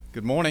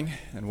Good morning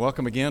and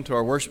welcome again to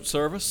our worship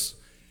service.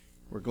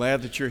 We're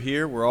glad that you're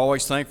here. We're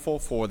always thankful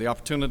for the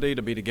opportunity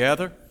to be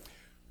together.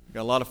 We've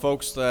got a lot of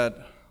folks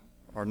that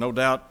are no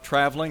doubt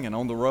traveling and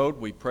on the road.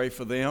 We pray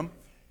for them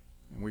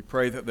and we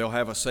pray that they'll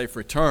have a safe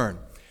return.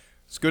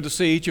 It's good to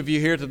see each of you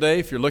here today.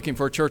 If you're looking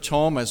for a church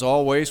home, as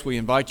always, we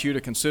invite you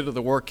to consider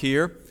the work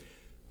here.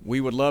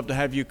 We would love to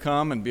have you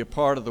come and be a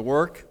part of the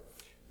work.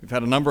 We've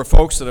had a number of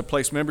folks that have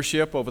placed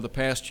membership over the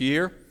past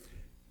year,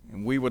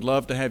 and we would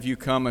love to have you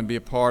come and be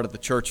a part of the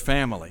church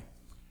family.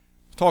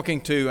 Talking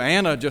to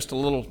Anna just a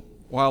little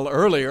while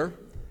earlier,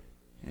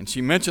 and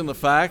she mentioned the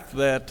fact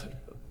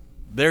that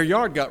their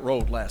yard got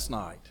rolled last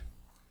night.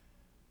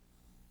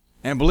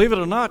 And believe it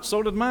or not,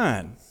 so did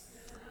mine.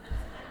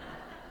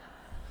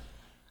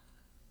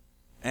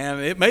 And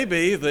it may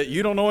be that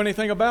you don't know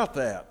anything about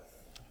that.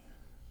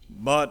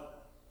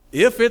 But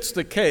if it's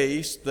the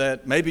case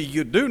that maybe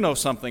you do know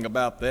something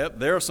about that,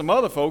 there are some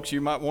other folks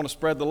you might want to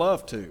spread the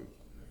love to.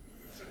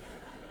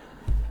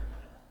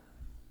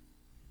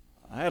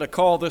 I had a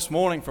call this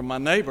morning from my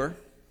neighbor,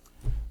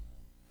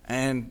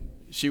 and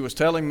she was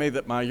telling me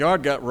that my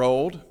yard got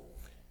rolled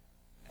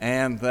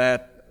and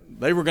that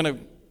they were going to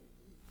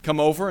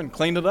come over and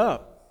clean it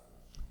up.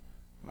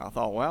 I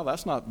thought, wow,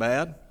 that's not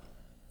bad.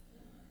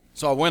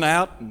 So I went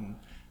out, and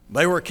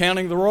they were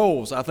counting the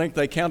rolls. I think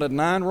they counted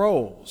 9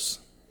 rolls.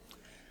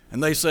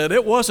 And they said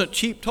it wasn't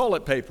cheap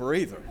toilet paper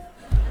either.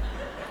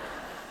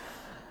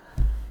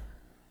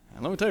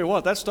 And let me tell you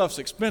what, that stuff's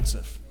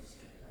expensive.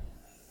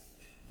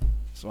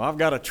 So I've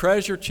got a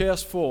treasure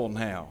chest full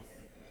now.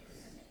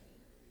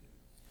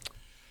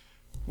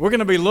 We're going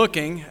to be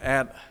looking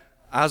at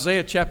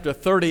Isaiah chapter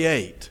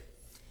 38.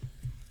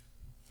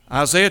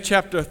 Isaiah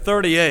chapter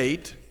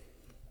 38.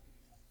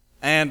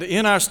 And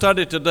in our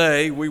study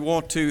today, we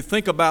want to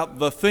think about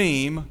the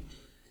theme,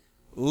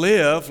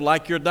 live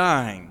like you're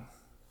dying.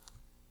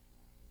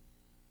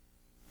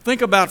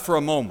 Think about for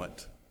a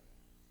moment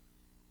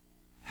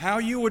how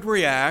you would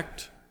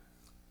react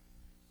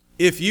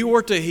if you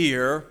were to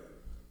hear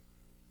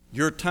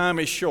your time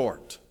is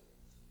short.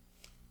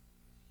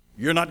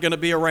 You're not going to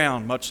be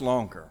around much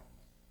longer.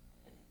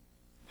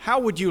 How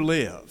would you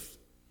live?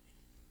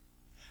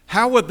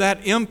 How would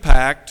that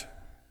impact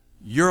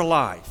your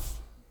life?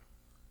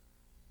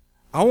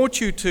 I want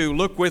you to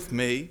look with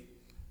me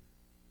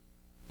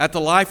at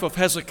the life of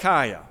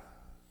Hezekiah,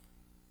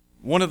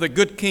 one of the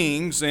good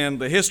kings in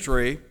the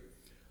history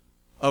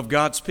of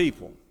God's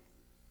people.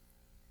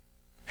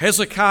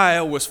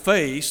 Hezekiah was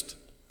faced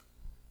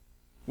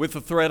with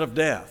the threat of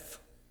death.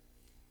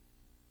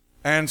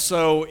 And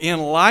so in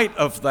light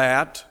of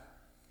that,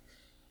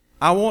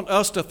 I want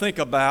us to think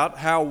about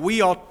how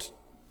we ought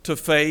to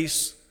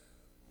face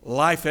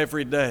life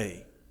every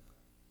day.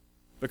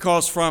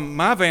 Because from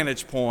my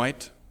vantage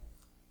point,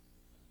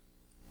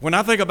 when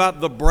I think about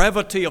the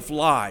brevity of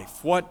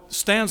life, what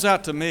stands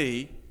out to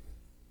me,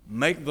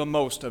 make the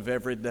most of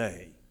every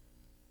day.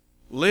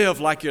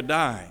 Live like you're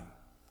dying.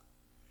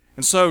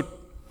 And so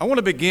I want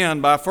to begin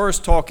by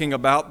first talking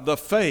about the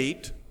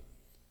fate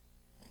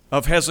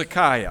of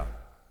Hezekiah.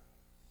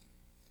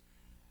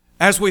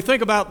 As we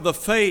think about the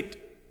fate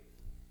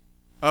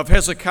of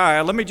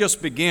Hezekiah, let me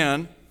just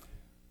begin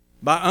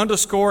by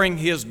underscoring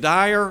his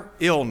dire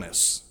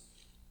illness.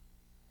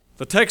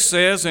 The text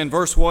says in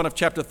verse 1 of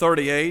chapter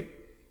 38,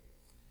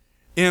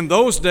 "In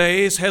those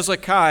days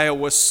Hezekiah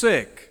was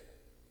sick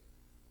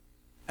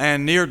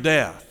and near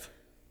death."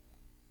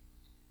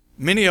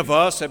 Many of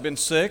us have been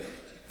sick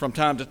from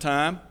time to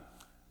time.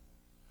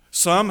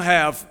 Some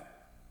have,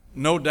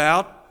 no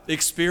doubt,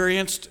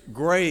 experienced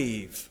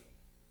grave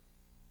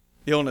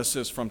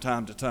illnesses from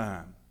time to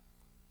time.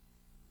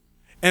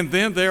 And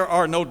then there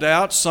are no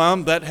doubt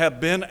some that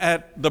have been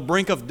at the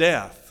brink of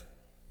death,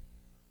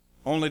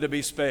 only to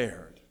be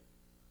spared.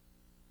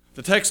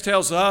 The text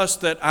tells us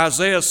that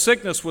Isaiah's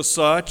sickness was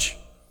such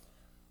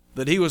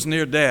that he was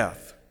near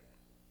death.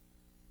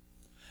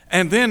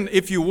 And then,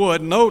 if you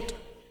would, note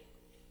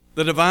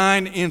the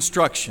divine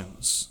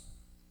instructions.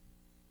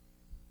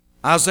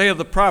 Isaiah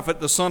the prophet,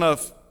 the son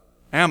of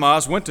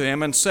Amoz, went to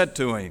him and said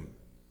to him,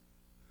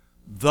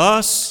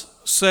 "Thus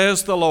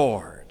says the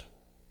Lord,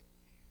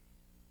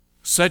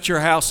 set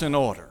your house in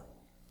order."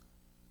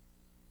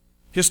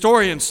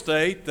 Historians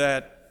state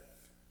that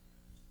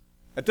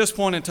at this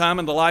point in time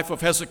in the life of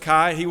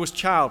Hezekiah, he was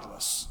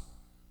childless.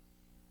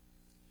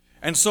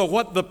 And so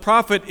what the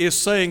prophet is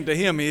saying to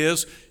him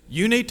is,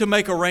 you need to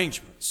make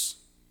arrangements.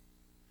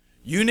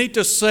 You need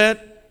to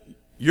set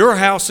your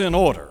house in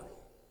order.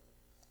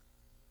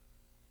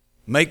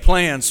 Make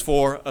plans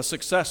for a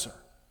successor.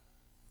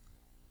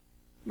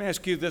 Let me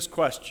ask you this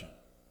question.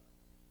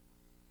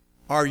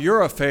 Are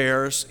your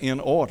affairs in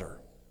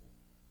order?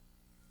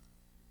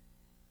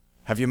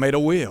 Have you made a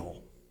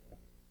will?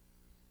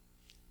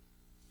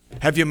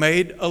 Have you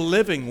made a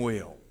living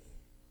will?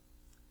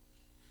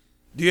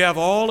 Do you have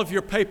all of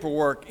your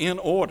paperwork in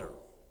order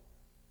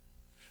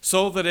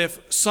so that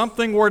if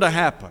something were to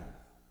happen,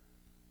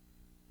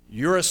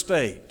 your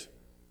estate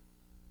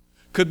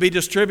could be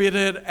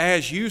distributed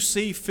as you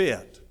see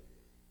fit?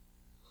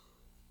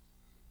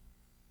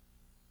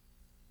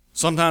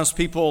 Sometimes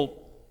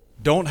people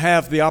don't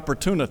have the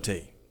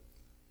opportunity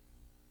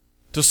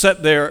to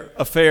set their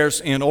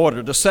affairs in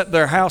order, to set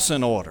their house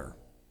in order.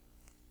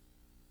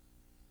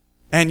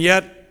 And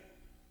yet,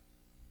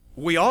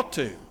 we ought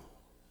to.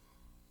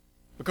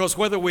 Because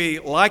whether we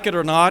like it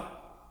or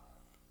not,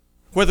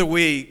 whether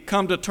we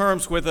come to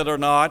terms with it or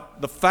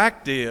not, the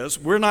fact is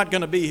we're not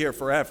going to be here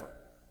forever.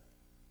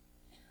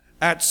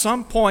 At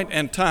some point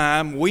in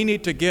time, we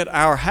need to get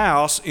our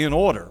house in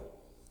order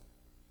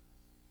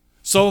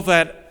so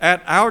that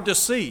at our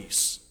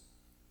decease,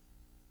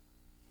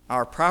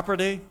 our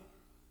property,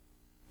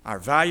 our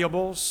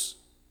valuables,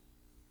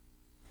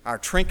 our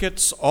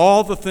trinkets,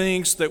 all the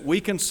things that we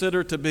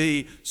consider to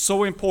be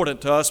so important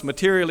to us,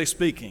 materially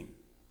speaking,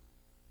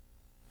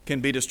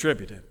 can be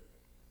distributed.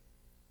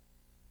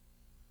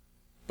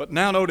 But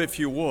now note, if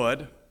you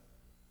would,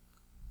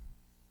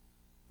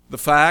 the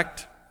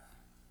fact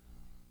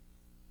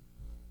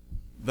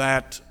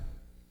that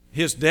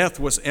his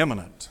death was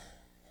imminent.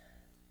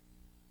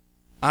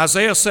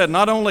 Isaiah said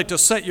not only to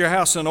set your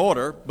house in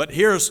order, but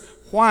here's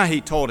why he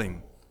told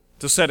him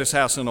to set his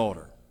house in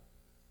order.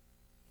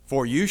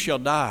 For you shall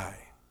die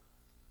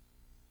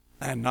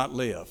and not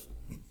live.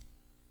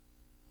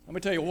 Let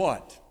me tell you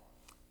what.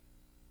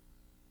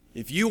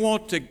 If you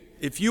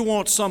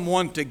want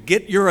someone to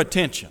get your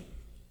attention,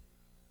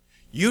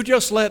 you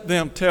just let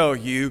them tell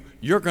you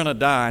you're going to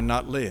die and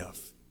not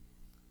live.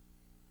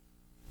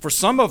 For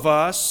some of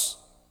us,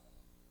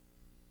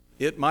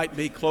 it might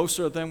be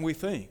closer than we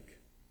think.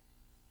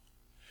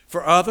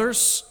 For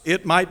others,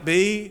 it might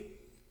be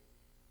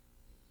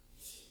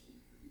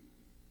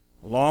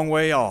a long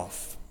way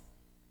off.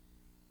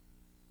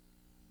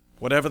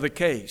 Whatever the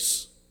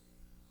case,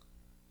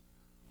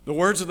 the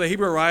words of the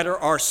Hebrew writer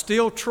are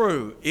still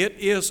true. It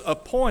is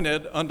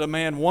appointed unto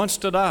man once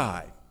to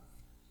die,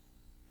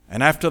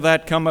 and after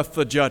that cometh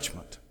the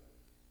judgment.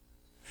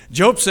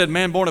 Job said,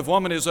 man born of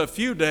woman is a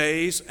few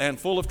days and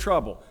full of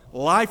trouble.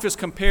 Life is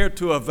compared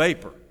to a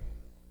vapor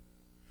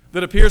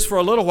that appears for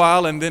a little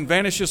while and then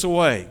vanishes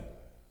away.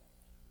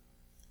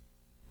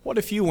 What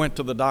if you went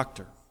to the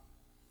doctor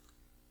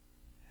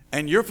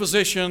and your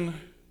physician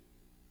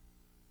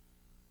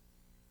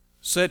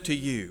said to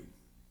you,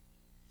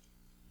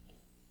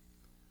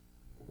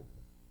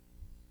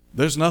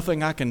 there's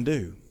nothing I can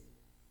do.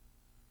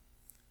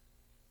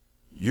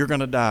 You're going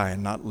to die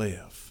and not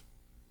live.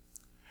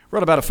 I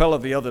read about a fellow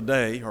the other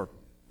day, or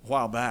a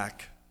while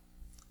back,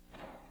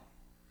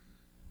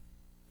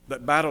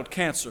 that battled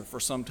cancer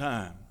for some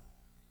time.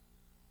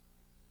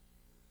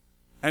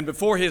 And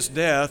before his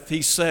death,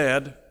 he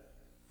said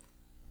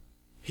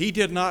he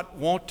did not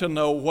want to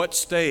know what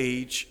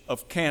stage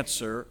of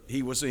cancer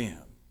he was in.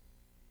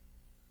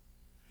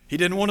 He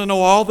didn't want to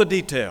know all the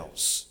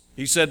details.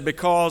 He said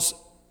because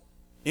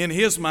in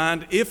his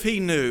mind, if he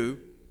knew,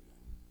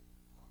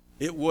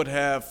 it would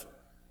have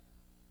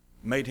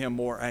made him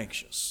more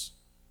anxious.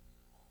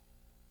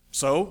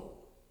 So,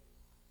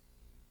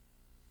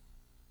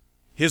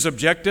 his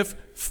objective,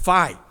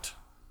 fight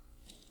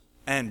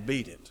and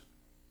beat it.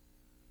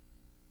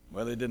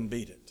 Well, they didn't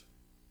beat it.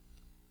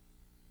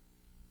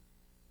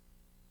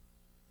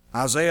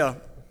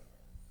 Isaiah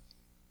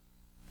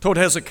told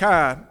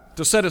Hezekiah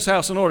to set his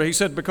house in order. He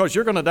said, because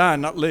you're going to die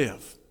and not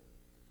live.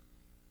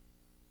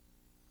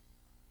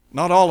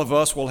 Not all of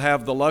us will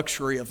have the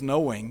luxury of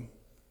knowing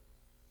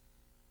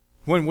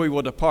when we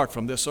will depart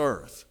from this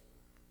earth.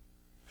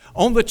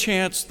 On the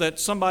chance that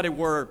somebody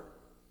were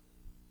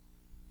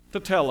to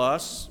tell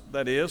us,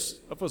 that is,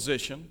 a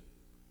physician,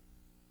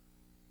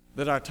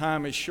 that our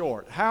time is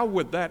short, how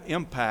would that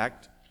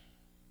impact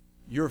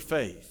your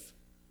faith?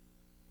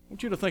 I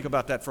want you to think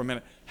about that for a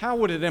minute. How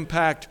would it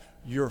impact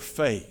your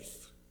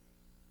faith?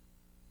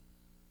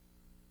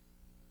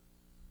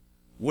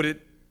 Would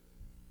it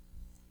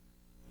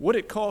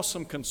cause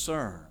some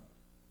concern?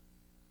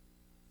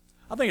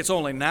 I think it's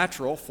only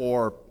natural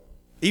for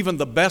even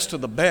the best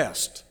of the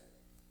best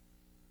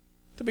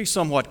to be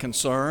somewhat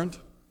concerned.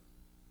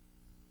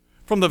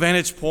 From the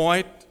vantage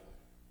point,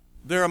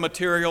 there are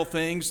material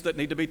things that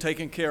need to be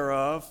taken care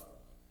of.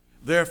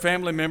 There are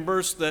family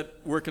members that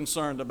we're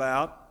concerned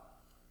about.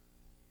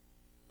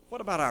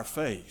 What about our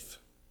faith?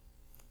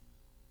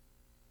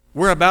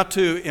 We're about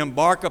to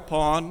embark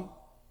upon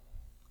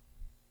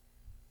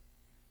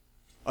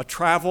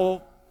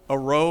a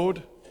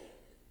road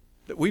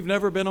that we've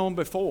never been on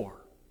before.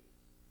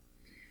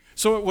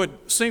 So it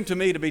would seem to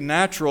me to be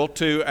natural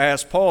to,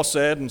 as Paul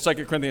said in 2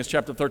 Corinthians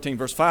chapter 13,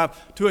 verse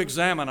 5, to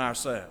examine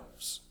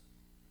ourselves,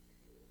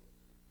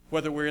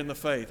 whether we're in the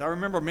faith. I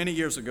remember many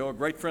years ago, a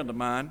great friend of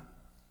mine,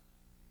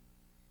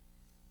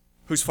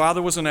 whose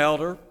father was an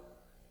elder.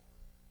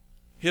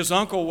 His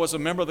uncle was a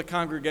member of the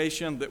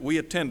congregation that we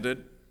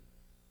attended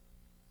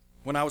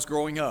when I was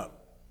growing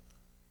up.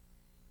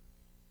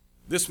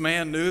 This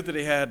man knew that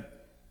he had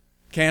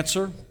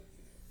cancer.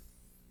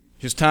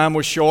 His time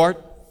was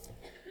short.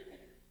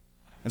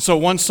 And so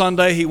one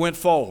Sunday he went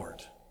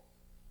forward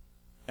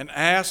and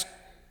asked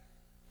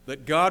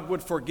that God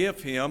would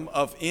forgive him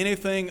of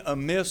anything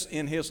amiss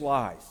in his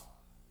life.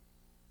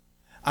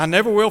 I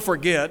never will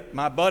forget,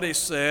 my buddy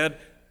said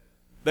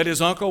that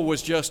his uncle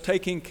was just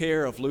taking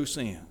care of loose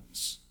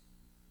ends.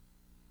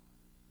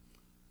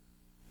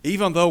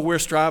 Even though we're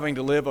striving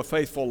to live a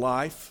faithful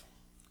life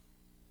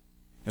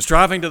and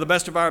striving to the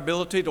best of our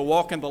ability to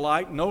walk in the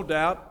light, no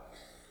doubt,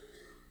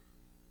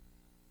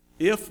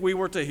 if we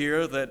were to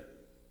hear that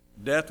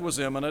death was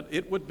imminent,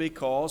 it would be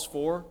cause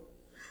for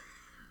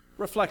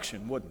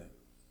reflection, wouldn't it?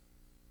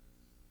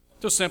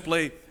 To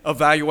simply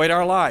evaluate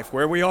our life,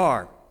 where we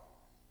are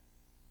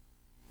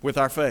with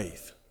our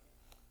faith.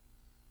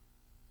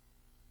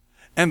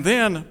 And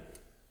then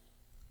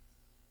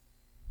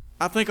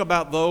I think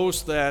about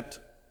those that,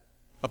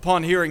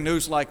 upon hearing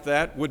news like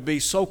that, would be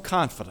so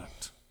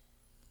confident.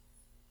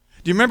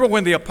 Do you remember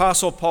when the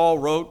Apostle Paul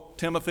wrote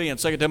Timothy in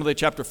 2 Timothy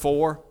chapter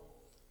 4?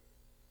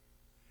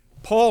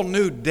 Paul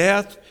knew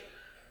death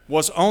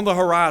was on the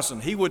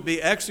horizon. He would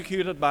be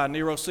executed by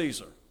Nero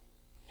Caesar.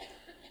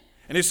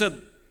 And he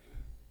said,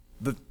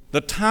 the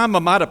time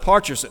of my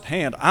departure is at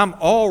hand. I'm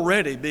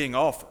already being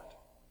offered.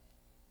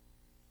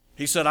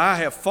 He said, I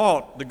have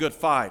fought the good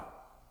fight.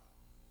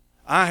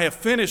 I have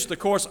finished the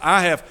course.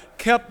 I have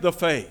kept the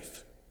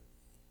faith.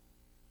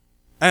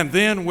 And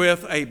then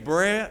with a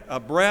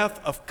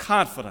breath of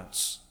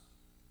confidence,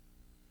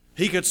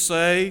 he could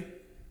say,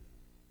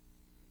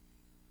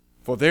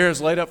 for there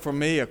is laid up for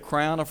me a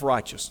crown of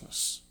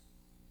righteousness,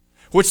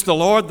 which the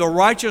Lord, the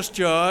righteous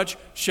judge,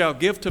 shall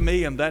give to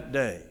me in that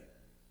day.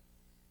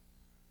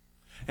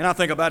 And I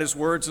think about his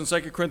words in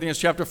 2 Corinthians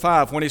chapter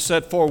 5 when he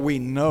said, for we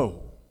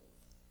know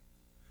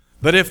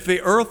that if the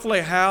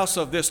earthly house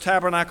of this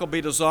tabernacle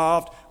be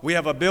dissolved, we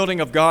have a building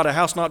of God, a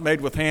house not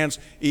made with hands,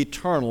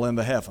 eternal in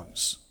the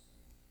heavens.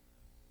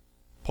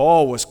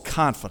 Paul was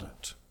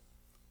confident.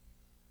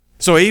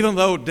 So even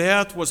though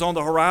death was on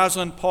the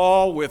horizon,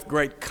 Paul, with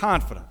great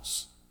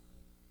confidence,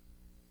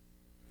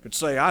 could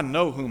say, I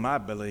know whom I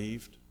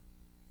believed,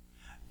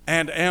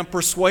 and am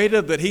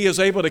persuaded that he is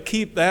able to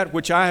keep that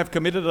which I have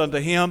committed unto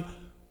him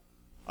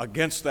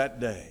against that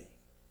day.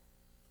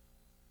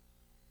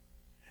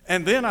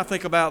 And then I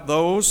think about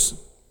those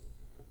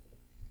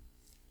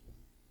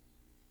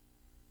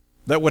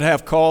that would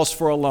have cause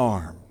for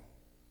alarm.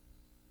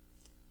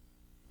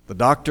 The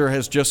doctor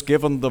has just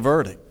given the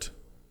verdict.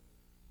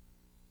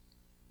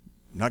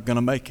 Not going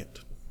to make it.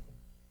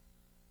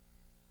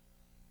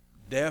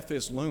 Death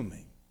is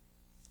looming.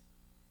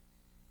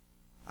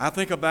 I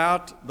think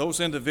about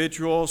those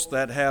individuals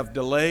that have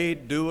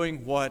delayed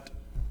doing what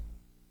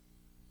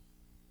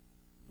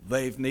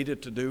they've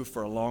needed to do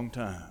for a long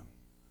time.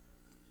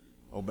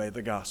 Obey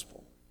the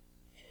gospel.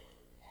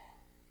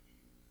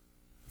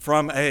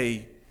 From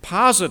a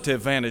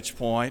positive vantage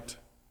point,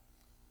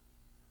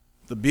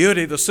 the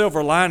beauty, the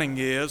silver lining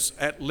is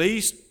at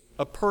least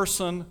a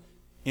person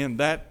in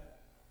that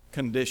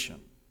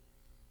condition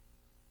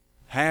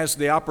has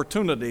the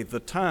opportunity, the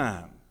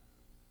time,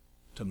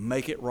 to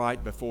make it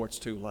right before it's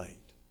too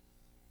late.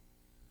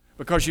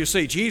 Because you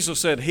see, Jesus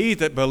said, he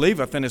that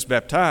believeth and is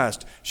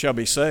baptized shall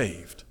be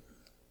saved.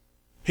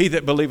 He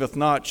that believeth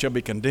not shall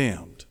be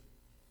condemned.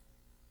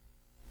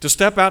 To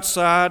step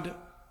outside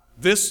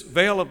this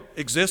veil of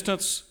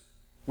existence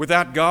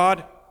without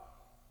God,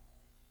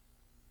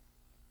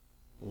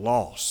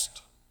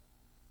 lost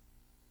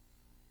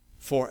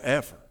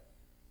forever.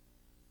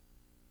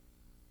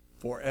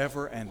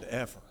 Forever and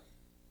ever.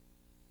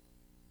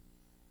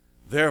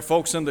 There are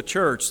folks in the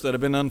church that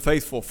have been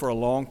unfaithful for a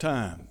long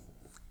time.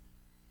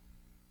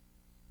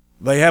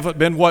 They haven't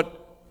been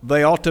what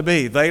they ought to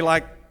be. They,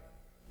 like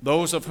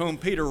those of whom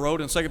Peter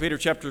wrote in 2 Peter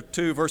chapter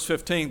 2, verse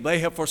 15, they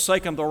have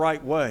forsaken the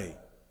right way.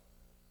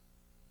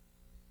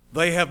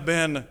 They have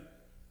been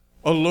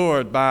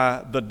allured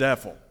by the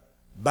devil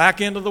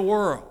back into the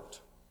world.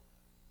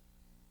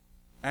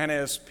 And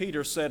as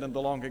Peter said in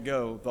the long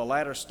ago, the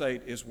latter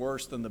state is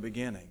worse than the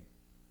beginning.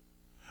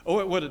 Oh,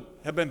 it would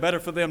have been better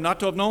for them not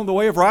to have known the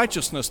way of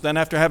righteousness than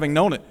after having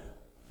known it,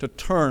 to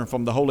turn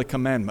from the holy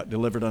commandment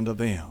delivered unto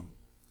them.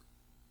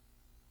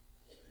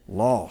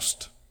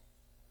 Lost.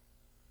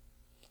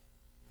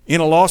 In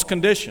a lost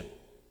condition.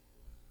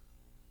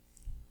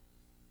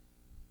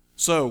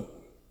 So,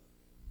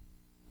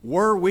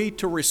 were we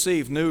to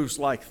receive news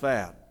like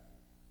that,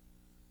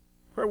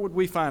 where would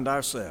we find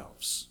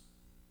ourselves?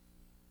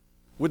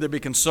 Would there be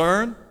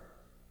concern,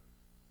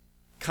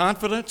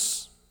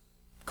 confidence,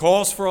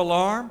 cause for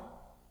alarm?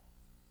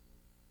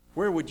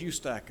 Where would you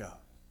stack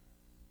up?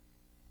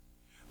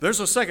 There's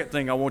a second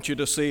thing I want you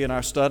to see in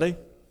our study.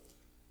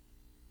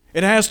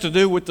 It has to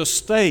do with the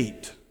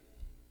state.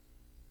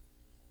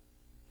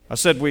 I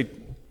said we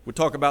would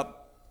talk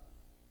about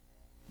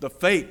the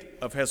fate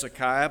of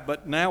Hezekiah,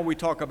 but now we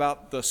talk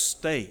about the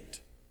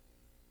state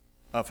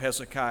of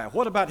Hezekiah.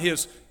 What about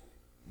his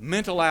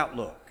mental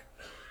outlook?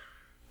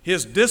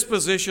 His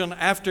disposition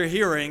after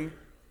hearing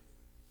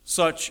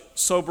such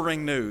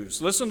sobering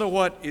news. Listen to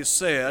what is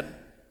said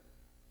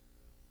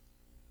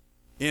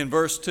in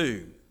verse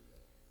 2.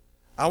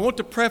 I want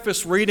to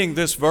preface reading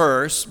this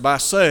verse by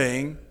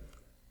saying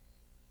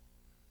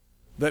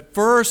that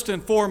first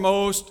and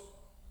foremost,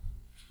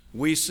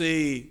 we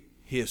see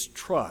his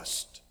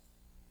trust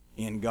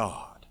in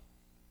God.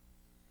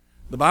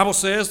 The Bible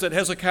says that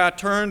Hezekiah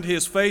turned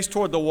his face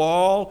toward the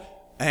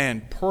wall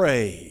and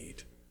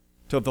prayed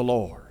to the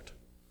Lord.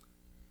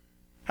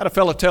 I had a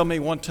fellow tell me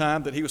one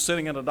time that he was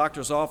sitting in a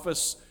doctor's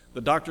office.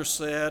 The doctor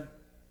said,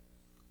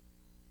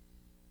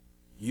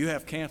 "You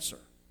have cancer."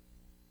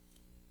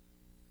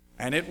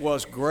 And it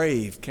was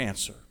grave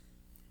cancer.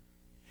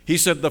 He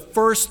said the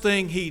first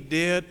thing he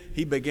did,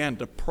 he began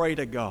to pray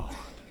to God.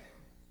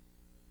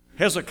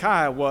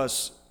 Hezekiah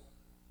was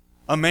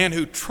a man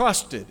who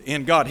trusted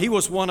in God. He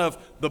was one of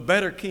the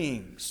better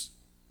kings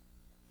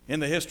in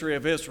the history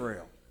of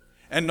Israel.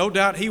 And no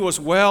doubt he was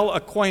well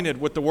acquainted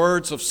with the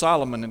words of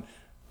Solomon in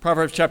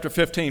Proverbs chapter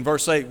 15,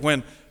 verse 8,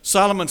 when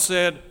Solomon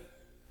said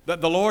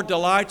that the Lord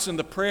delights in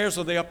the prayers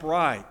of the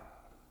upright.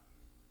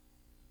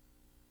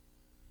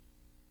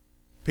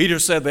 Peter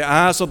said, "The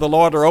eyes of the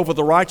Lord are over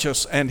the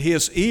righteous, and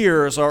his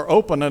ears are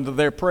open unto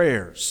their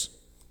prayers."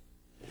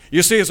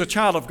 You see, as a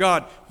child of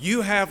God,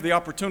 you have the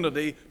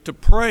opportunity to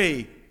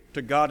pray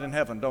to God in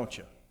heaven, don't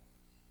you?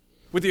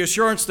 With the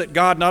assurance that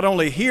God not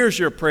only hears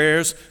your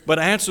prayers, but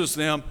answers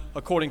them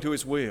according to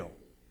his will.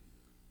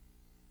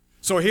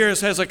 So here is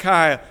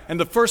Hezekiah, and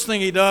the first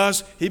thing he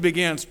does, he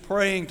begins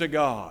praying to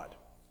God.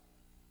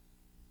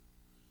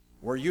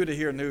 Were you to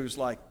hear news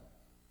like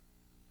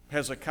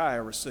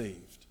Hezekiah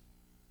received,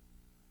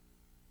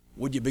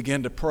 would you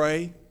begin to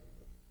pray?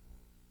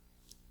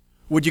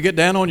 Would you get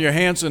down on your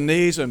hands and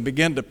knees and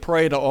begin to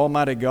pray to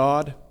Almighty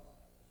God?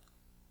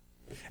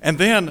 And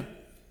then,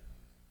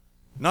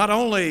 not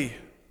only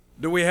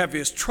do we have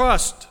his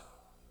trust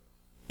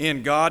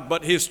in God,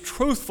 but his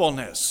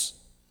truthfulness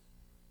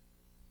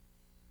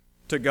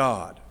to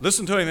God.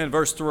 Listen to him in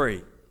verse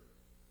 3.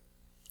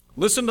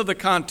 Listen to the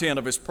content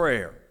of his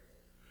prayer.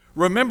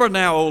 "Remember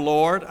now, O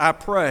Lord, I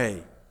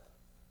pray,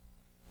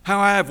 how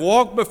I have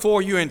walked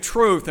before you in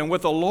truth and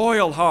with a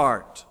loyal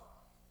heart,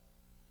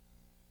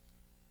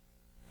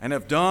 and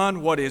have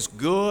done what is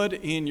good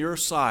in your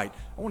sight."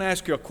 I want to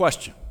ask you a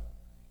question.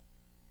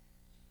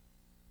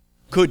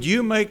 Could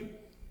you make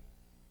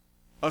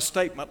a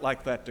statement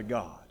like that to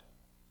God?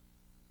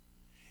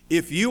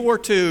 If you were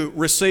to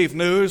receive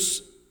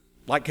news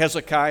like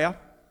Hezekiah,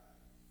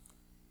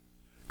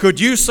 could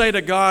you say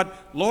to God,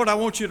 "Lord, I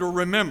want you to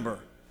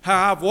remember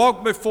how I've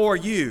walked before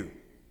you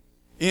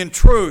in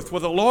truth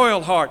with a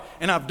loyal heart,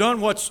 and I've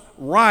done what's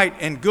right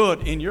and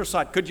good in your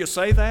sight"? Could you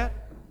say that?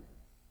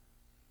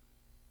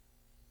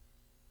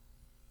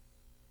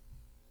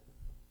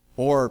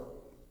 Or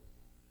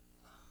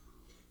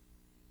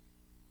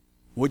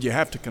would you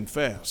have to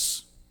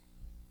confess,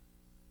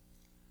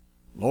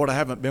 "Lord, I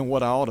haven't been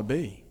what I ought to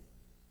be.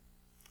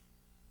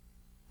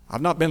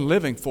 I've not been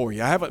living for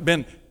you. I haven't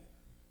been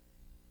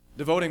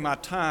devoting my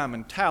time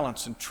and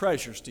talents and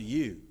treasures to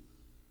you.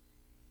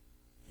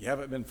 You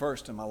haven't been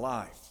first in my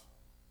life.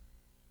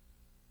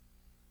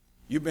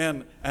 You've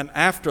been an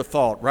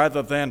afterthought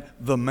rather than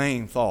the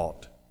main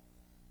thought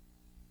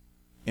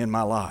in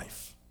my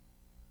life."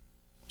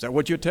 Is that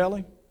what you're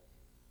telling?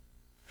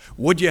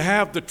 Would you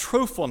have the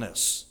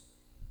truthfulness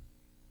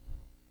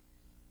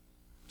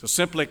to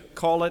simply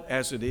call it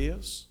as it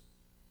is?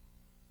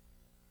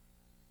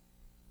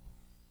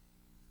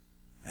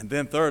 And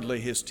then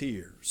thirdly, his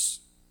tears.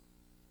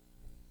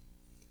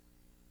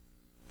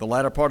 The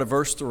latter part of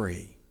verse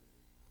 3.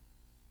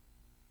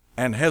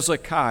 "And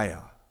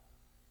Hezekiah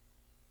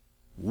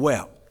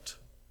wept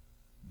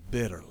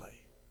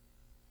bitterly."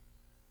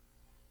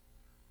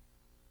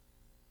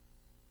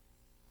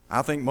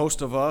 I think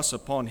most of us,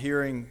 upon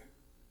hearing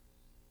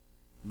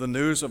the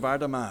news of our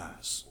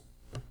demise,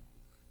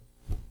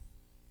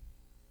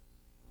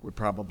 would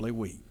probably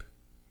weep.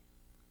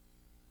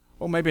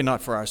 Well, maybe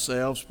not for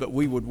ourselves, but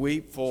we would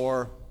weep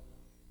for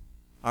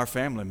our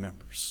family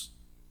members,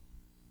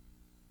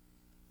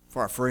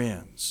 for our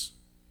friends.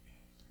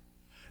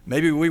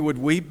 Maybe we would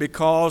weep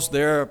because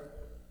there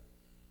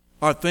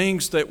are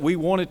things that we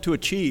wanted to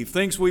achieve,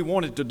 things we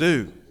wanted to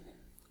do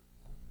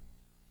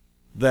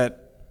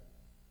that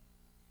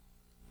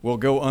will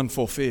go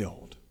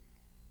unfulfilled.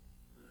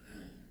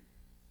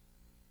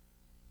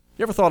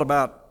 You ever thought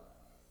about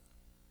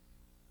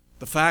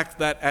the fact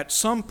that at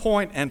some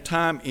point in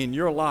time in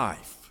your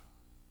life,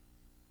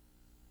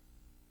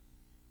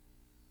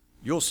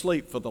 you'll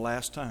sleep for the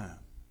last time?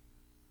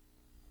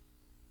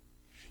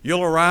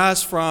 You'll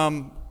arise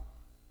from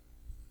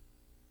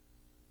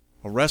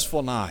a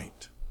restful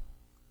night,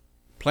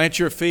 plant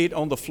your feet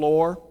on the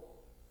floor,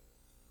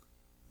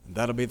 and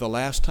that'll be the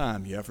last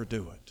time you ever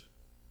do it.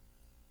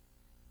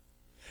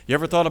 You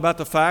ever thought about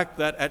the fact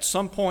that at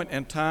some point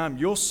in time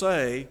you'll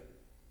say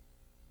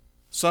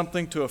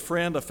something to a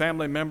friend, a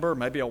family member,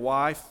 maybe a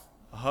wife,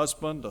 a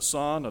husband, a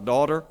son, a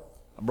daughter,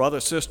 a brother,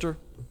 sister?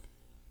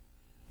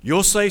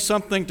 You'll say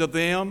something to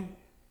them,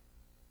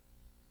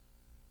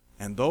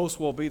 and those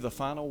will be the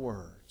final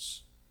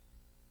words.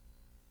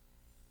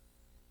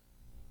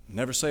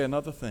 Never say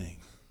another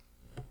thing.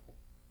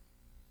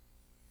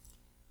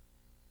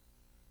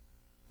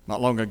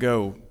 Not long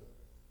ago,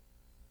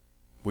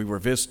 we were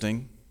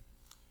visiting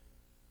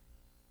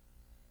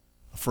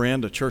a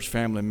friend, a church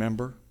family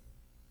member,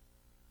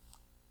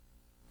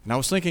 And I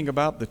was thinking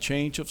about the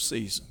change of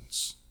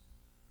seasons.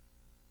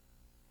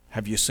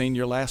 Have you seen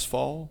your last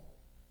fall?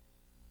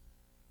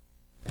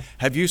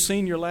 Have you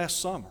seen your last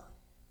summer?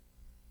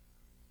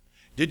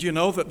 Did you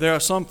know that there are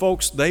some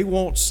folks they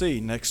won't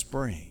see next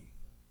spring?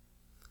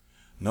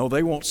 No,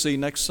 they won't see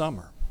next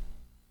summer.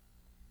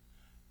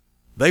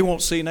 They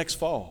won't see next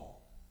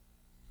fall.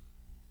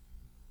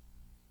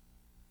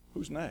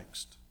 Who's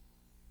next?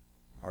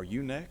 Are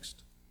you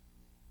next?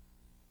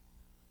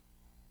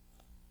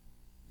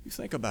 You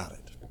think about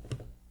it.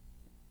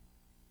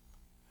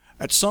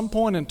 At some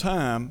point in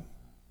time,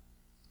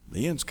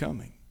 the end's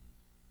coming.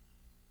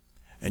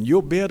 And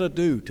you'll bid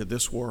adieu to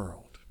this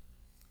world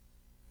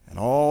and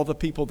all the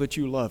people that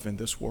you love in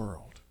this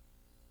world.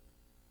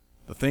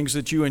 The things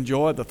that you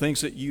enjoy, the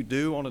things that you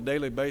do on a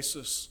daily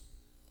basis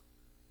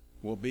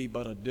will be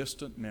but a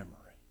distant memory.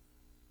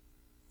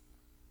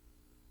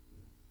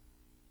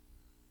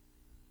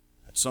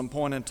 At some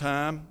point in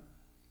time,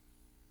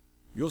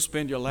 you'll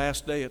spend your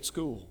last day at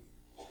school,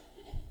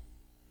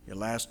 your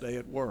last day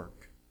at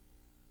work.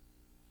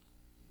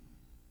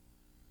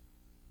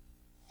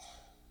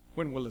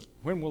 When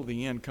will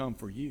the end come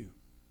for you?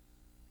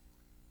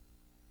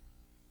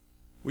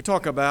 We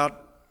talk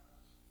about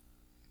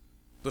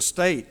the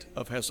state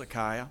of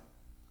Hezekiah,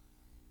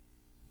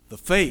 the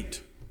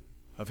fate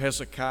of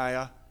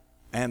Hezekiah,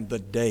 and the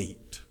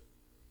date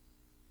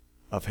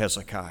of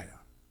Hezekiah.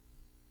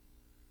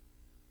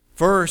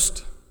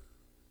 First,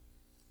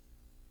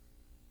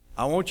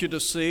 I want you to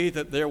see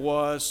that there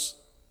was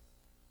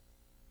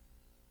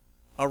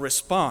a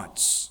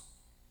response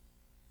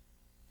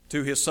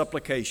to his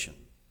supplication.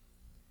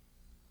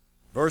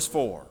 Verse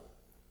 4,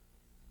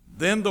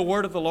 Then the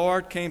word of the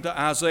Lord came to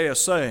Isaiah,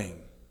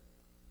 saying,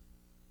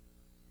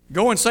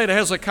 Go and say to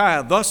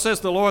Hezekiah, Thus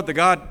says the Lord, the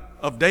God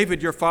of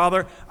David your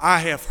father, I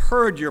have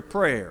heard your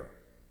prayer.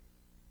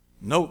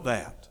 Note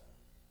that.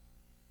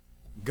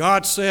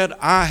 God said,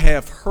 I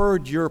have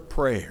heard your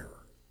prayer.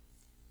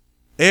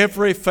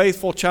 Every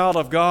faithful child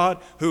of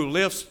God who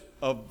lifts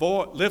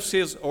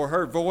his or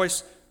her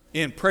voice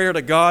in prayer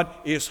to God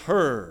is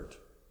heard.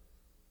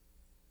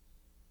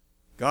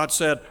 God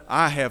said,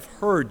 I have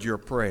heard your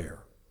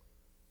prayer.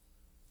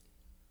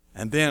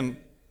 And then,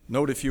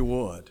 note if you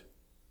would,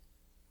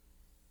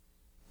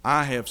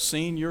 I have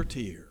seen your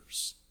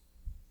tears.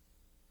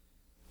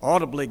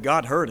 Audibly,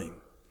 God heard him.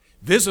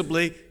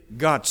 Visibly,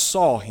 God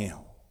saw him.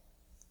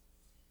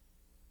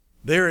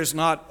 There is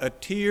not a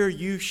tear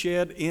you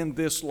shed in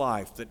this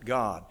life that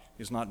God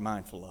is not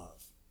mindful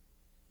of.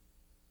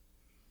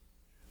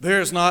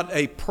 There is not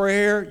a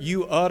prayer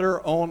you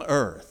utter on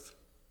earth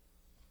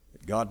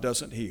that God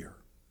doesn't hear.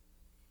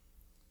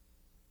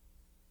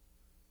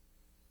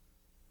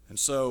 And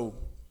so,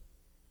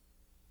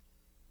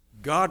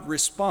 God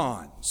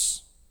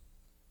responds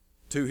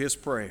to his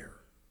prayer.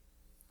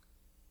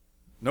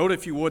 Note,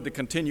 if you would, the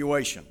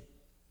continuation.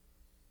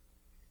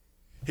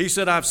 He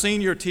said, I've seen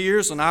your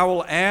tears, and I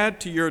will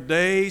add to your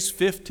days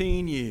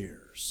 15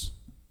 years.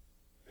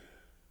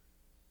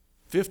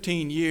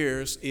 15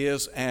 years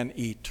is an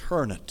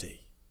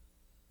eternity.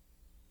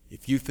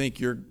 If you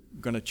think you're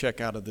going to check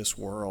out of this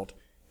world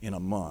in a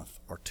month,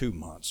 or 2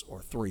 months,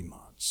 or 3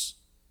 months.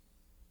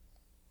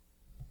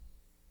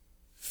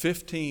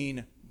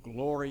 15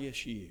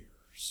 glorious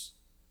years.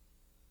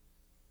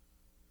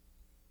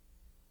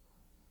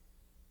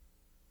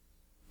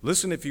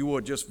 Listen, if you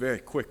would, just very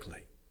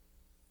quickly,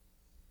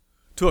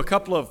 to a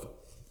couple of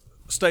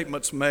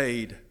statements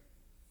made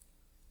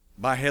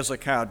by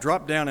Hezekiah.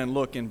 Drop down and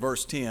look in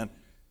verse 10.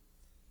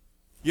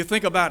 You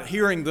think about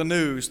hearing the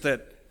news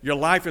that your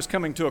life is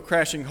coming to a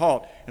crashing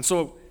halt. And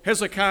so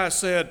Hezekiah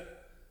said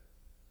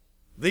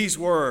these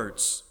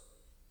words,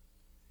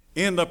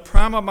 In the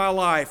prime of my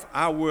life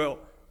I will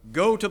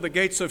go to the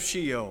gates of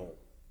Sheol.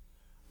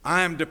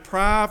 I am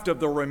deprived of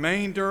the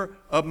remainder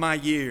of my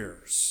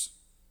years.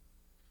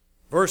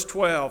 Verse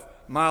 12,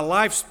 my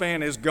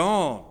lifespan is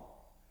gone,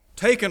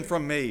 taken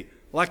from me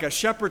like a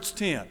shepherd's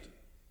tent.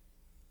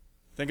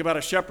 Think about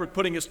a shepherd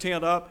putting his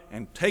tent up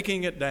and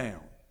taking it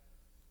down.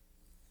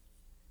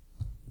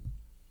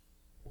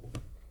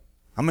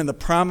 I'm in the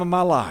prime of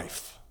my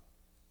life.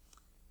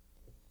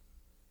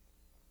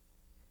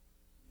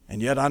 And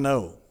yet I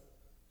know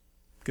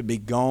it could be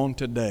gone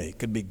today, it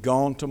could be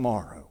gone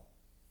tomorrow.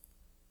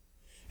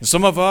 And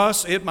some of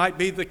us, it might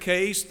be the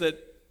case that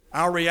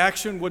our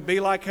reaction would be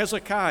like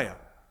Hezekiah.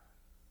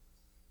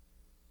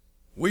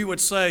 We would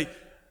say,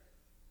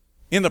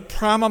 in the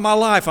prime of my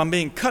life, I'm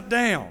being cut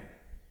down.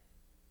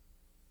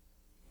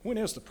 When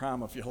is the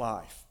prime of your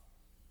life?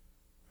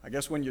 I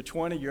guess when you're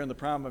 20, you're in the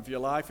prime of your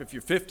life. If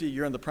you're 50,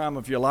 you're in the prime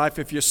of your life.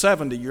 If you're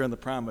 70, you're in the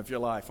prime of your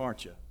life,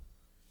 aren't you?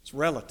 It's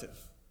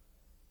relative.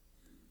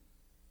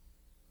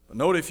 But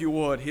note, if you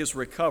would, his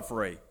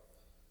recovery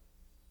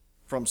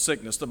from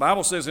sickness. The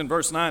Bible says in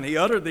verse 9, he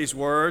uttered these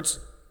words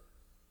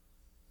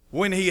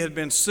when he had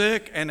been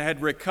sick and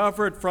had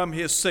recovered from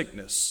his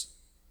sickness.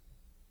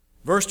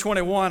 Verse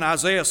 21,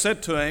 Isaiah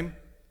said to him,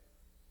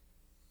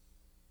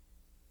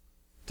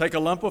 take a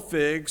lump of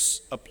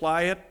figs,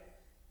 apply it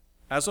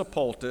as a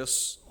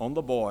poultice on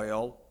the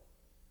boil,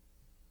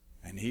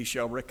 and he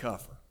shall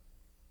recover.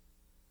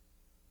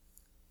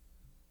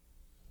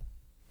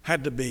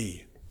 Had to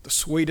be the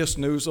sweetest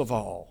news of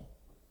all,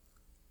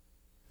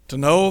 to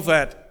know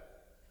that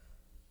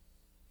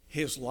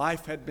his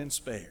life had been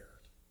spared.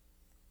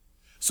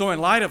 So in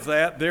light of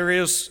that, there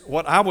is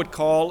what I would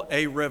call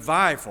a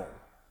revival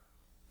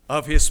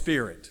of his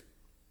spirit.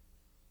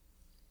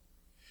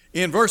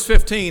 In verse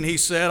 15, he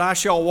said, I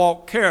shall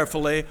walk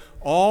carefully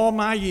all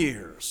my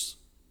years.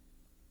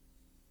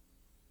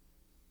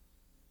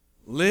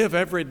 Live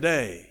every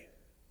day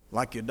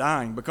like you're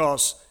dying,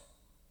 because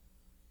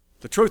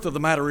the truth of the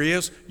matter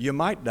is, you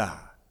might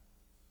die.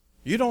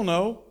 You don't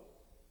know.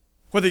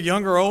 Whether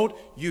young or old,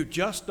 you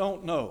just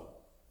don't know.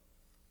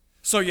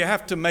 So you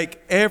have to make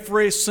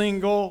every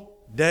single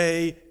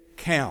day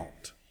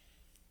count.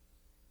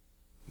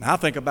 Now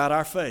think about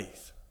our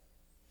faith.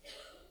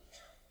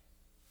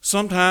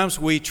 Sometimes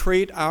we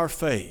treat our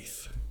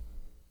faith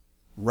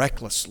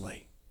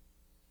recklessly,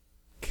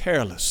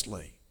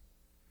 carelessly,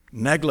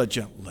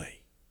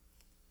 negligently.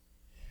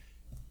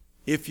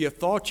 If you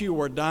thought you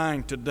were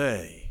dying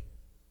today,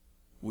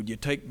 would you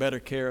take better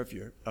care of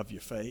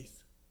your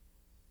faith?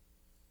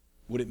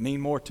 Would it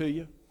mean more to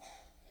you?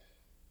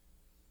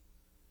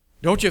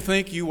 Don't you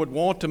think you would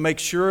want to make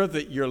sure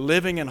that you're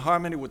living in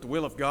harmony with the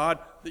will of God,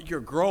 that you're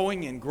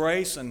growing in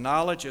grace and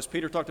knowledge, as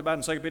Peter talked about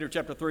in 2 Peter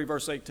chapter 3,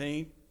 verse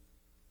 18?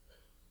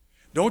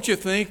 Don't you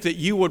think that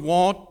you would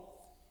want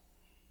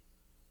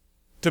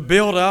to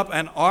build up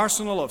an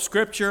arsenal of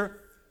Scripture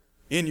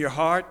in your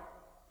heart?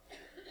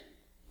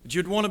 That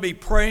you'd want to be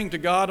praying to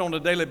God on a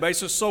daily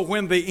basis, so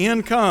when the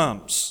end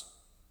comes,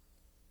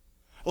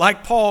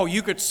 like Paul,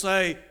 you could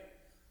say,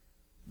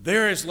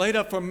 there is laid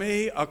up for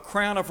me a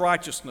crown of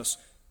righteousness.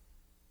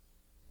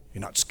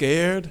 You're not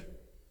scared.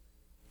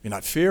 You're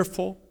not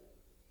fearful.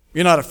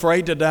 You're not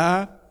afraid to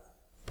die.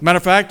 Matter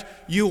of fact,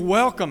 you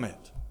welcome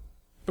it.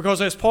 Because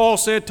as Paul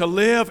said, to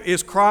live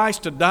is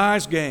Christ, to die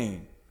is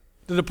gain.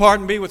 To depart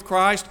and be with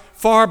Christ,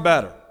 far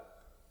better.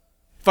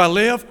 If I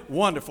live,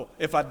 wonderful.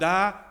 If I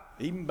die,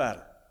 even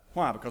better.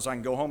 Why? Because I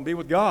can go home and be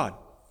with God.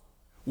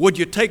 Would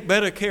you take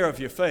better care of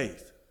your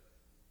faith?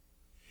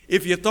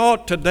 If you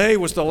thought today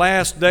was the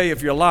last day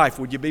of your life,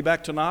 would you be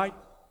back tonight?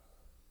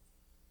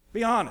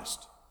 Be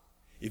honest.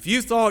 If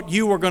you thought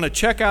you were going to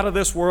check out of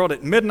this world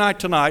at midnight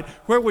tonight,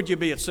 where would you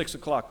be at 6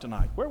 o'clock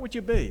tonight? Where would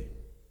you be?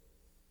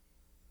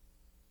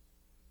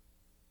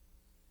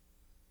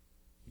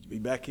 Would you be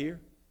back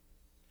here?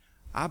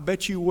 I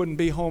bet you wouldn't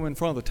be home in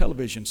front of the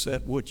television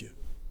set, would you?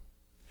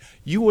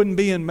 You wouldn't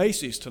be in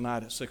Macy's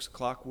tonight at 6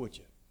 o'clock, would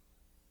you?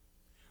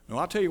 No,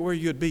 I'll tell you where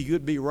you'd be.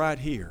 You'd be right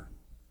here.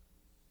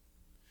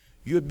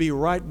 You'd be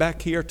right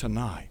back here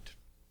tonight.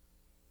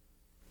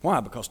 Why?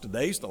 Because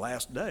today's the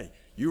last day.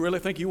 You really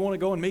think you want to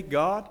go and meet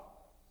God?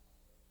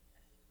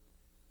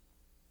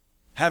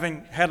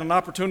 Having had an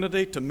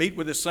opportunity to meet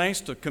with His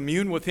saints, to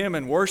commune with Him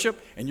and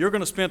worship, and you're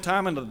going to spend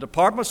time in the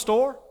department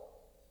store?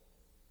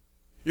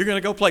 You're going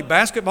to go play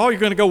basketball? You're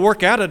going to go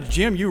work out at a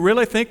gym? You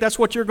really think that's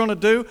what you're going to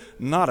do?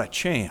 Not a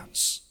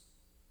chance.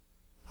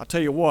 I'll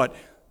tell you what,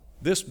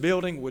 this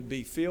building would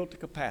be filled to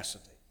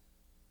capacity.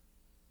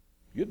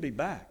 You'd be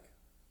back.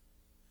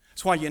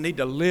 That's why you need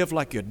to live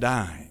like you're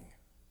dying,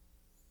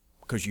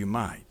 because you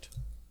might.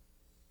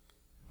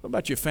 What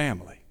about your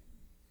family?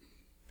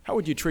 How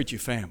would you treat your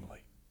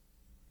family?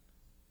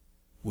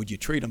 Would you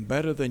treat them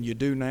better than you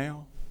do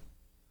now?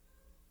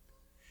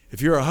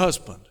 If you're a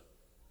husband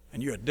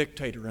and you're a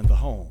dictator in the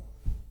home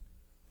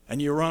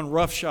and you run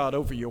roughshod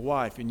over your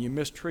wife and you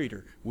mistreat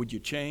her, would you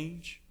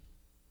change?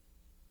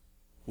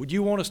 Would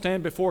you want to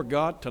stand before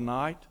God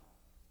tonight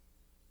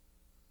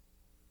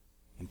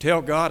and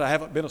tell God, I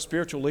haven't been a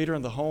spiritual leader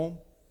in the home?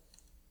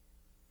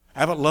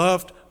 I haven't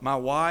loved my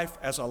wife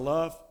as I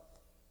love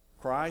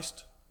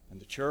Christ and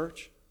the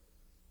church?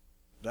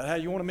 Is that how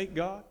you want to meet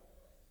God?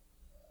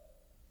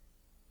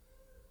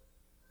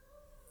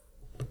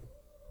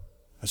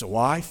 As a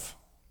wife?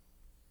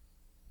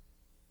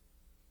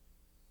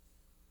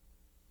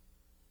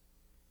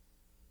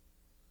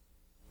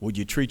 Would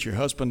you treat your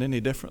husband any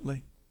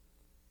differently?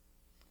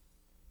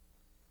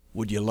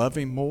 Would you love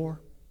him more?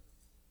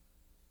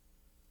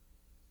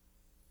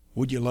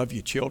 Would you love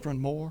your children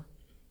more?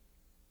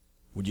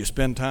 Would you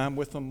spend time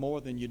with them more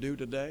than you do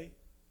today?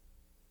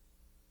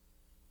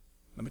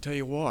 Let me tell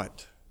you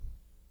what,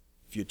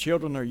 if your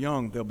children are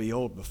young, they'll be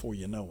old before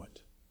you know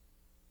it.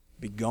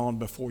 Be gone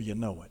before you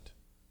know it.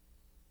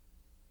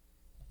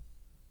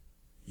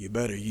 You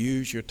better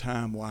use your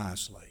time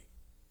wisely.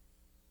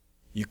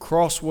 You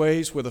cross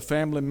ways with a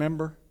family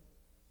member,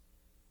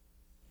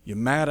 you're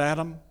mad at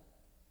them,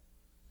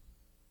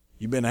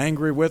 you've been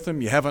angry with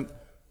them, you haven't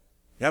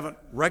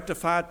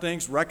rectified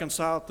things,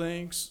 reconciled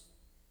things,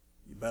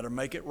 you better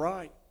make it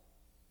right.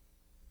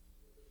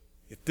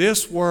 If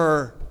this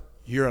were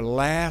your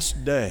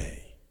last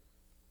day,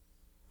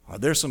 are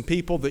there some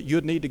people that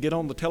you'd need to get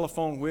on the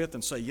telephone with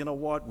and say, you know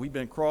what, we've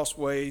been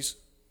crossways,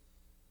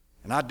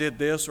 and I did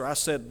this or I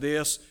said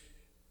this,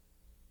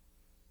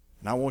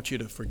 and I want you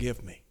to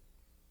forgive me.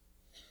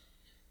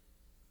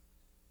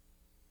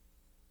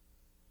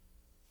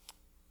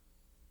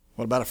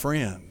 What about a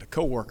friend, a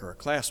coworker, a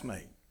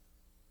classmate?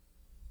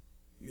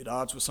 You at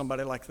odds with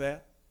somebody like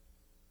that?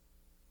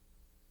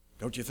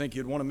 Don't you think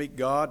you'd want to meet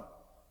God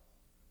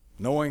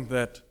knowing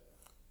that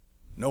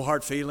no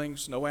hard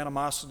feelings, no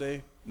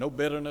animosity, no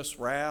bitterness,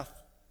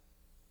 wrath?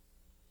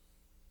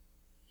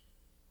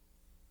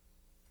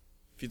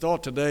 If you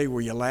thought today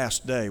were your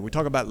last day, we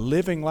talk about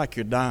living like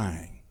you're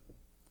dying.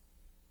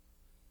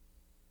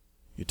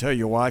 You tell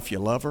your wife you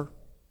love her.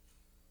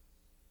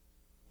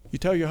 You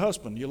tell your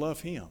husband you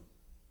love him.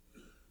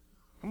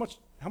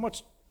 How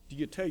much do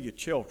you tell your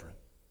children?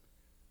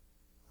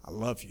 I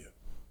love you.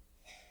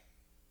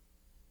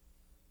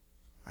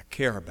 I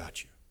care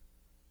about you.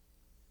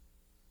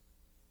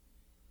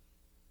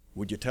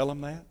 Would you tell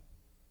them that?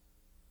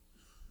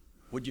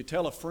 Would you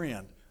tell a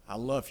friend, I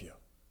love you,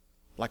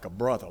 like a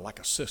brother, like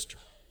a sister?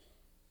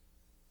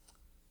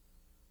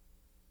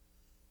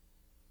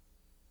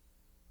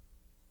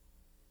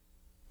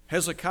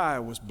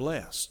 Hezekiah was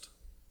blessed.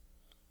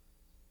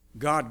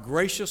 God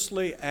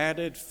graciously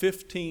added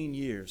 15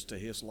 years to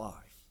his life.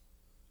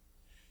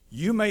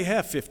 You may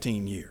have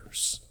 15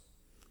 years.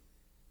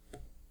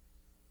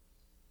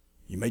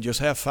 You may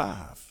just have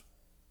 5.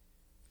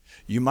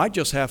 You might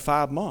just have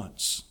 5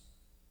 months.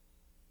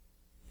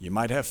 You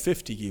might have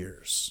 50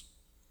 years.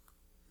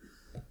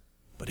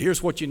 But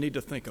here's what you need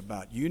to think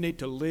about. You need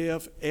to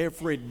live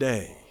every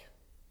day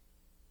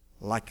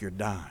like you're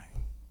dying.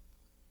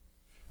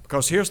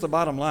 Because here's the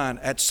bottom line.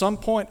 At some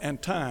point in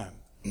time,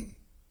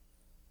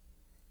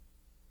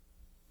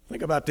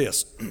 think about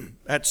this.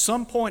 At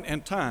some point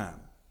in time,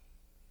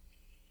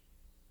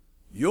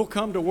 you'll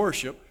come to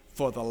worship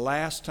for the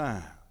last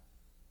time.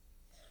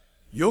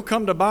 You'll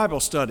come to Bible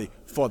study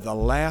for the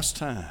last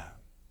time.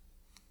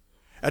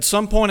 At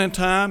some point in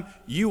time,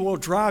 you will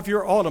drive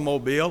your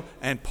automobile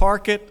and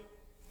park it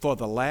for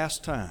the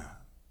last time.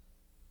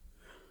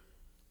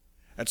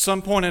 At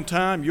some point in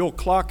time, you'll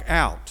clock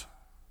out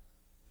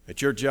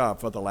at your job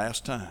for the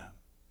last time.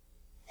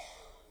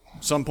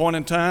 At some point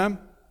in time,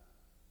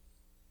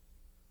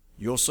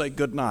 you'll say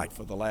good night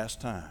for the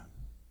last time,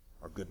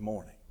 or good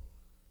morning.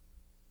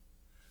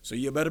 So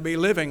you better be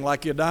living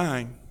like you're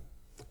dying,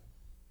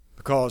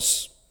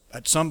 because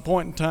at some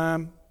point in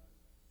time,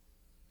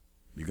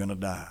 you're going to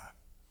die.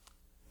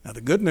 Now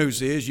the good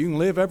news is you can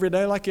live every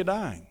day like you're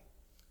dying.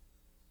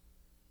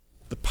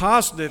 The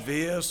positive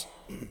is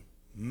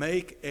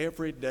make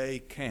every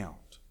day count.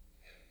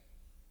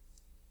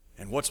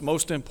 And what's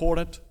most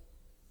important,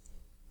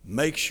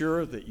 make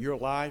sure that your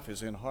life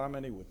is in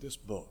harmony with this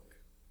book.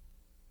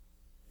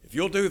 If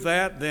you'll do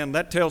that, then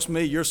that tells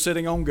me you're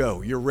sitting on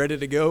go. You're ready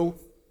to go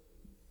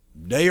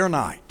day or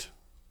night.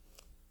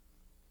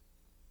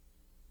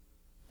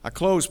 I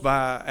close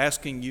by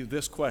asking you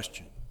this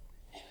question.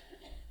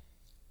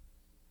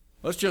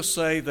 Let's just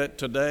say that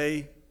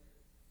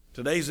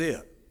today's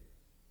it.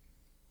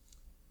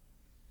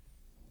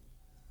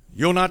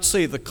 You'll not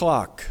see the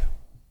clock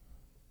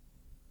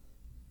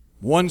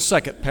 1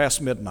 second past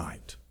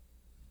midnight.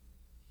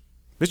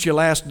 It's your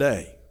last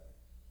day.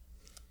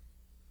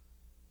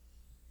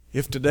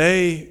 If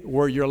today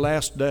were your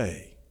last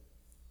day,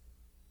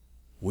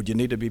 would you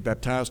need to be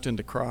baptized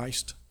into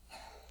Christ?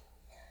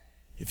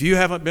 If you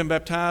haven't been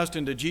baptized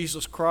into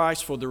Jesus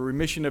Christ for the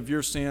remission of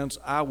your sins,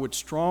 I would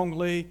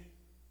strongly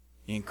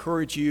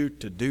encourage you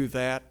to do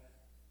that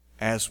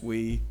as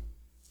we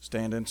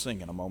stand and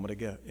sing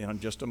in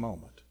just a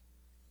moment.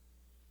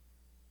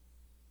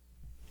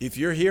 If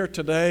you're here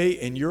today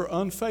and you're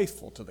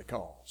unfaithful to the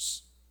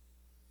cause,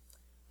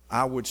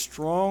 I would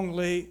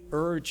strongly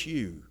urge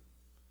you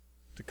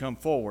to come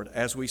forward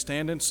as we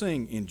stand and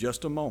sing in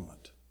just a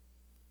moment.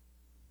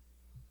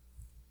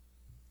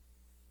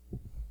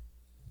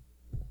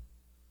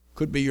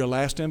 Could be your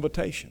last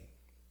invitation.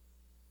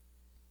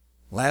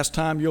 Last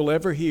time you'll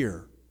ever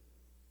hear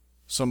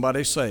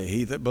somebody say,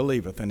 he that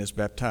believeth and is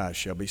baptized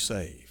shall be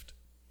saved.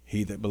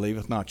 He that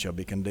believeth not shall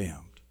be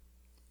condemned.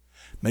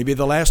 Maybe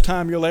the last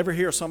time you'll ever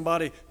hear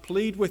somebody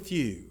plead with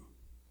you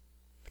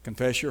to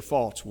confess your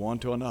faults one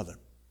to another.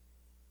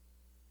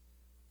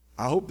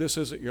 I hope this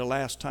isn't your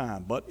last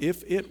time, but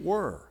if it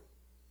were,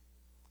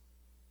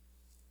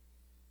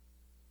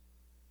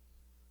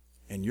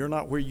 and you're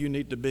not where you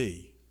need to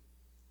be,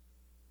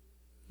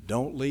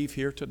 don't leave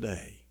here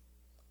today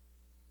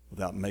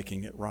without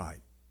making it right.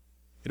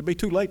 It'll be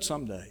too late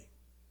someday.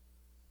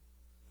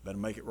 Better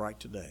make it right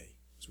today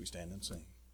as we stand and sing.